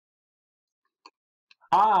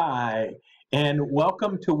Hi, and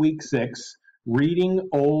welcome to week 6, reading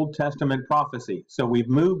Old Testament prophecy. So we've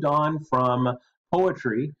moved on from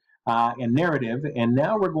poetry and narrative, and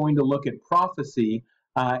now we're going to look at prophecy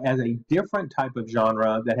as a different type of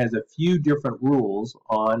genre that has a few different rules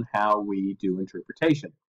on how we do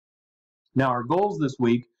interpretation. Now, our goals this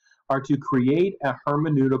week are to create a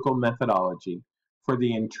hermeneutical methodology for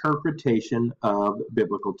the interpretation of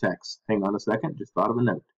biblical texts. Hang on a second, just thought of a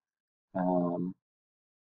note.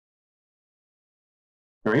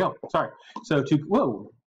 There we go. Sorry. So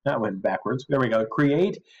that went backwards. There we go.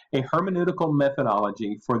 Create a hermeneutical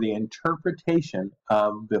methodology for the interpretation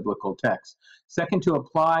of biblical texts. Second, to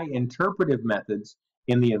apply interpretive methods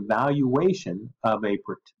in the evaluation of a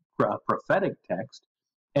prophetic text,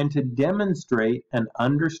 and to demonstrate an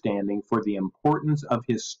understanding for the importance of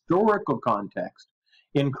historical context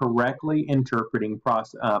in correctly interpreting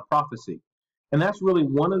prophecy. And that's really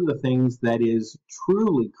one of the things that is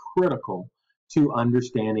truly critical to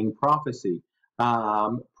understanding prophecy.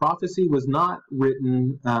 Prophecy was not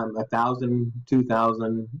written 1,000,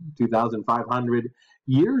 2,000, 2,500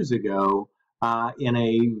 years ago in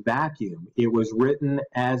a vacuum. It was written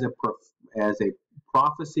as a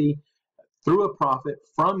prophecy through a prophet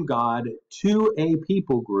from God to a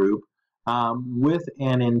people group with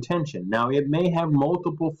an intention. Now, it may have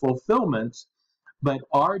multiple fulfillments, but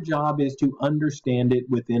our job is to understand it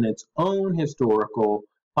within its own historical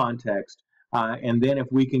context. And then if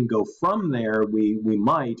we can go from there, we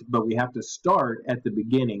might, but we have to start at the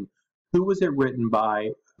beginning. Who was it written by?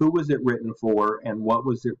 Who was it written for? And what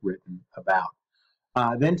was it written about?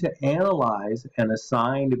 Then to analyze an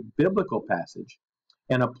assigned biblical passage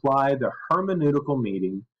and apply the hermeneutical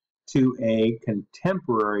meaning to a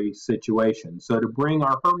contemporary situation. So to bring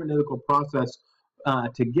our hermeneutical process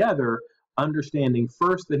together, understanding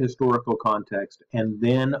first the historical context and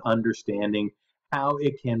then understanding how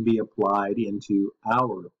it can be applied into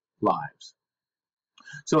our lives.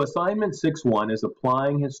 So assignment 6.1 is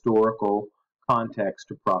applying historical context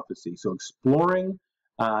to prophecy. So exploring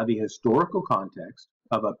the historical context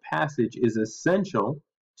of a passage is essential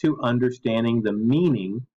to understanding the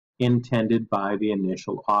meaning intended by the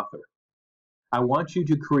initial author. I want you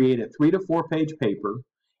to create a 3 to 4 page paper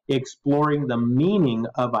exploring the meaning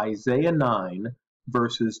of Isaiah 9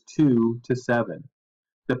 verses 2 to 7.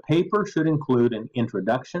 The paper should include an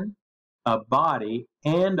introduction, a body,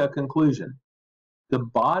 and a conclusion. The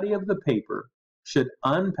body of the paper should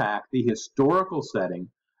unpack the historical setting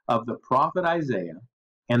of the prophet Isaiah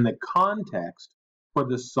and the context for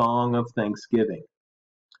the Song of Thanksgiving.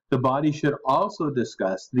 The body should also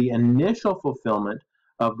discuss the initial fulfillment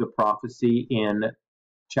of the prophecy in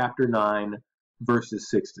chapter 9, verses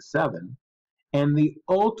 6 to 7, and the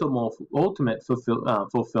ultimate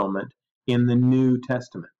fulfillment in the New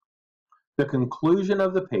Testament. The conclusion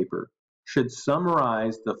of the paper should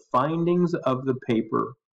summarize the findings of the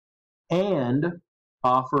paper and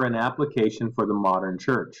offer an application for the modern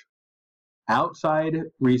church. Outside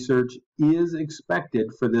research is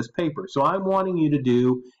expected for this paper. So I'm wanting you to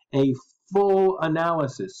do a full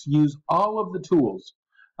analysis. Use all of the tools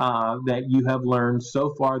that you have learned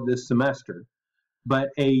so far this semester. But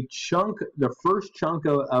the first chunk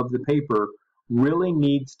of the paper really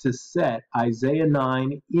needs to set Isaiah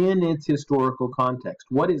 9 in its historical context.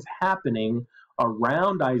 What is happening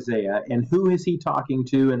around Isaiah, and who is he talking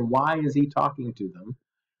to, and why is he talking to them?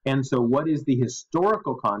 And so what is the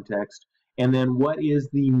historical context, and then what is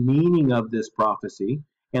the meaning of this prophecy?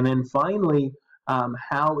 And then finally,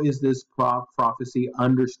 how is this prophecy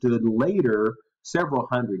understood later, several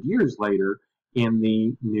hundred years later, in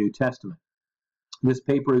the New Testament? This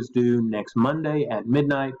paper is due next Monday at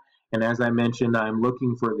midnight. And as I mentioned, I'm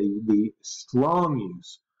looking for the strong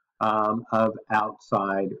use of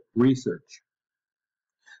outside research.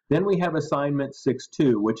 Then we have assignment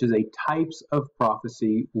 6.2, which is a types of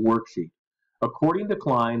prophecy worksheet. According to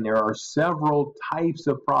Klein, there are several types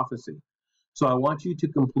of prophecy. So I want you to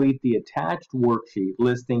complete the attached worksheet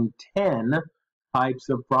listing 10 types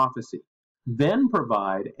of prophecy. Then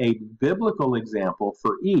provide a biblical example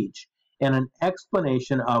for each and an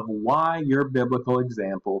explanation of why your biblical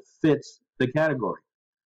example fits the category.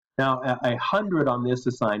 Now, 100 on this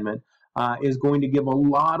assignment is going to give a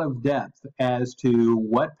lot of depth as to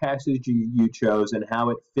what passage you chose and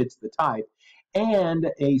how it fits the type, and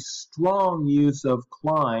a strong use of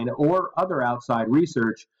Klein or other outside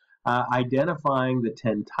research identifying the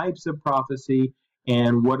 10 types of prophecy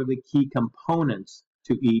and what are the key components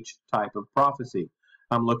to each type of prophecy.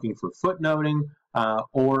 I'm looking for footnoting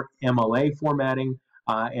or MLA formatting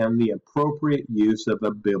and the appropriate use of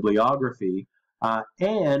a bibliography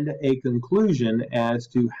and a conclusion as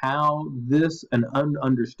to how an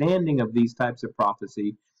understanding of these types of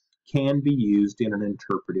prophecy can be used in an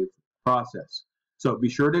interpretive process. So be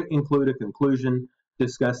sure to include a conclusion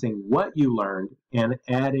discussing what you learned and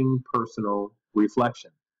adding personal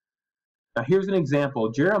reflection. Now here's an example,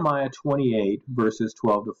 Jeremiah 28 verses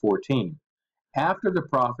 12 to 14. After the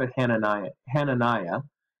prophet Hananiah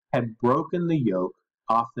had broken the yoke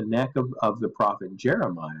off the neck of the prophet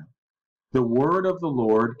Jeremiah, the word of the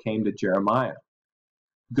Lord came to Jeremiah.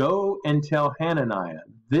 Go and tell Hananiah,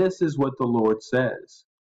 this is what the Lord says.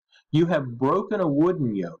 You have broken a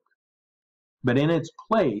wooden yoke, but in its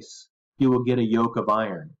place you will get a yoke of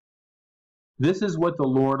iron. This is what the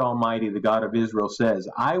Lord Almighty, the God of Israel, says.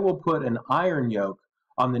 I will put an iron yoke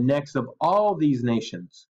on the necks of all these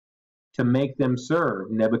nations to make them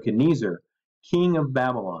serve Nebuchadnezzar, king of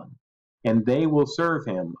Babylon, and they will serve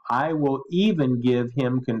him. I will even give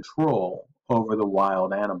him control over the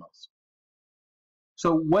wild animals.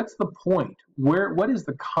 So what's the point? What is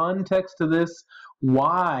the context to this?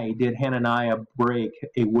 Why did Hananiah break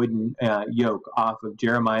a wooden yoke off of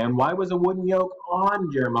Jeremiah? And why was a wooden yoke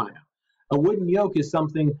on Jeremiah? A wooden yoke is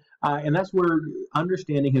something, and that's where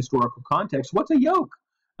understanding historical context, what's a yoke?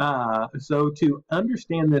 So to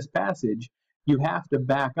understand this passage, you have to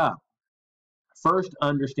back up. First,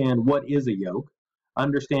 understand what is a yoke.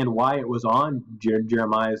 Understand why it was on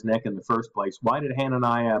Jeremiah's neck in the first place. Why did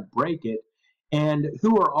Hananiah break it? And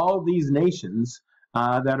who are all these nations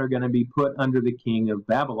that are going to be put under the king of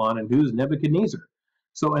Babylon, and who's Nebuchadnezzar?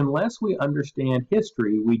 So unless we understand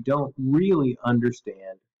history, we don't really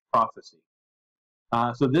understand prophecy.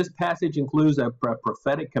 So this passage includes a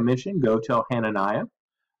prophetic commission, go tell Hananiah.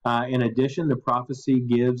 In addition, the prophecy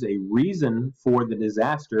gives a reason for the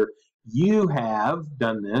disaster. You have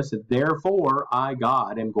done this, therefore I,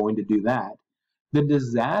 God, am going to do that. The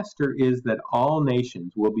disaster is that all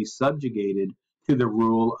nations will be subjugated to the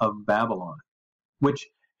rule of Babylon, which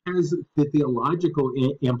has the theological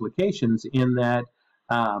implications in that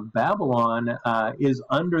Babylon is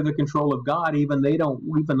under the control of God, even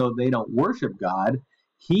though they don't worship God.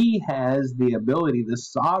 He has the ability, the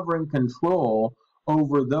sovereign control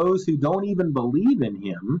over those who don't even believe in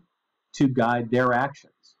him to guide their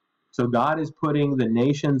actions. So God is putting the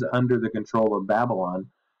nations under the control of Babylon,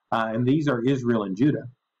 and these are Israel and Judah.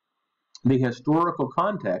 The historical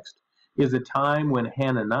context is a time when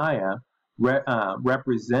Hananiah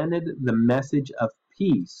represented the message of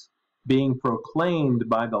peace being proclaimed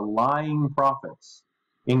by the lying prophets,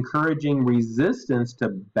 encouraging resistance to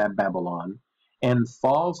Babylon and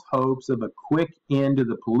false hopes of a quick end to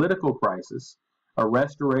the political crisis, a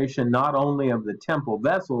restoration not only of the temple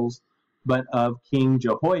vessels, but of King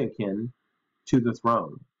Jehoiakim to the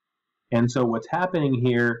throne. And so what's happening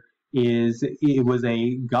here is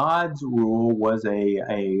God's rule was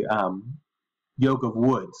a yoke of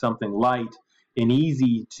wood, something light and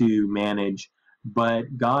easy to manage,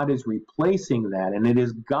 but God is replacing that, and it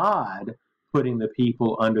is God putting the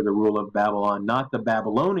people under the rule of Babylon, not the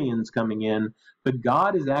Babylonians coming in, but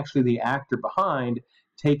God is actually the actor behind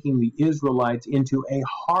taking the Israelites into a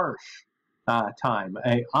harsh time,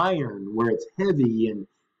 a iron where it's heavy and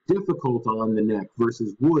difficult on the neck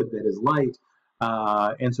versus wood that is light.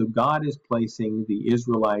 And so God is placing the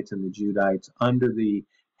Israelites and the Judites under the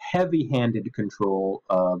heavy-handed control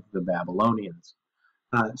of the Babylonians.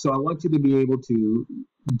 So I want you to be able to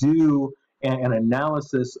do an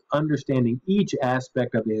analysis, understanding each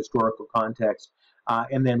aspect of the historical context,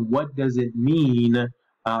 and then what does it mean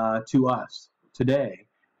to us today?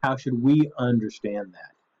 How should we understand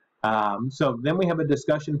that? So then we have a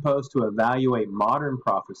discussion post to evaluate modern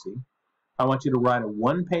prophecy. I want you to write a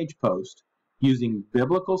one-page post using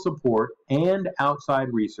biblical support and outside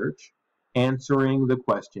research, answering the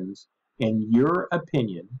questions, in your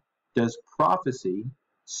opinion, does prophecy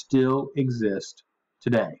still exist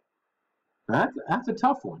today? That's a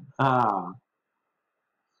tough one. On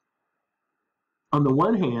the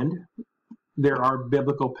one hand, there are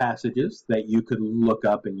biblical passages that you could look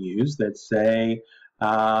up and use that say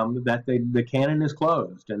that the canon is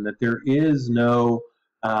closed and that there is no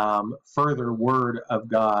further word of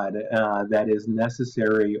God that is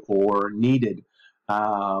necessary or needed.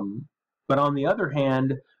 But on the other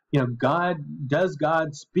hand, does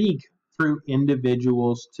God speak through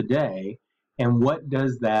individuals today, and what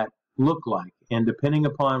does that look like? And depending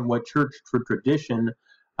upon what church tradition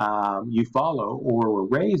you follow or were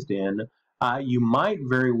raised in, you might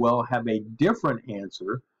very well have a different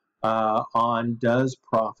answer on does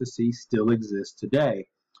prophecy still exist today.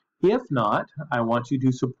 If not, I want you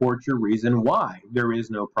to support your reason why there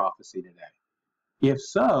is no prophecy today. If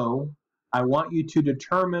so, I want you to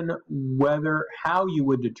determine how you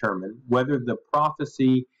would determine whether the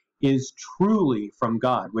prophecy is truly from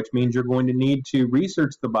God, which means you're going to need to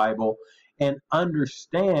research the Bible and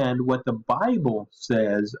understand what the Bible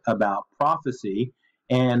says about prophecy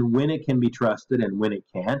and when it can be trusted and when it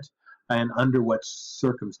can't, and under what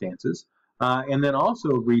circumstances. And then also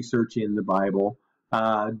research in the Bible,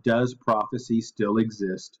 does prophecy still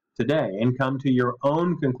exist today? And come to your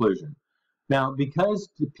own conclusion. Now, because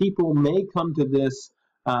people may come to this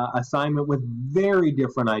assignment with very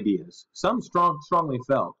different ideas, some strongly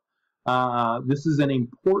felt, this is an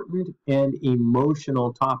important and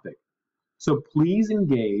emotional topic. So please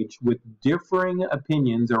engage with differing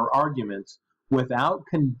opinions or arguments without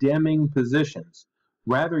condemning positions.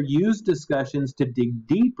 Rather, use discussions to dig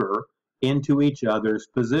deeper into each other's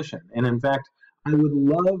position. And in fact, I would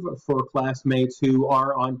love for classmates who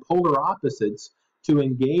are on polar opposites to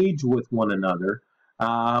engage with one another,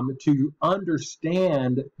 to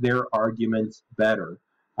understand their arguments better.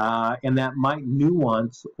 And that might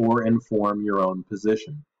nuance or inform your own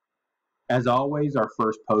position. As always, our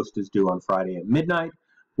first post is due on Friday at midnight,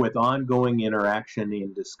 with ongoing interaction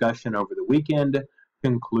and discussion over the weekend,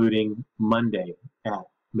 concluding Monday at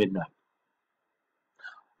midnight.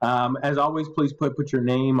 As always, please put your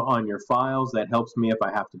name on your files. That helps me if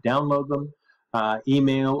I have to download them.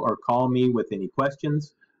 Email or call me with any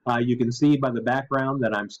questions. You can see by the background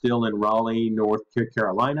that I'm still in Raleigh, North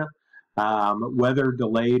Carolina. Weather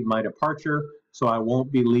delayed my departure, so I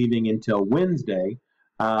won't be leaving until Wednesday.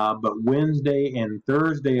 But Wednesday and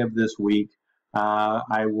Thursday of this week,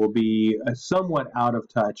 I will be somewhat out of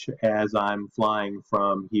touch as I'm flying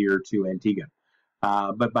from here to Antigua.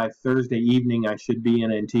 But by Thursday evening, I should be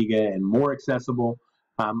in Antigua and more accessible.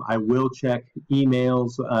 I will check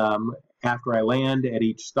emails after I land at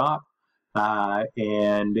each stop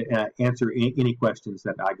and answer any questions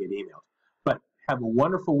that I get emailed. But have a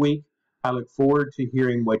wonderful week. I look forward to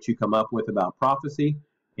hearing what you come up with about prophecy,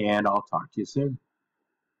 and I'll talk to you soon.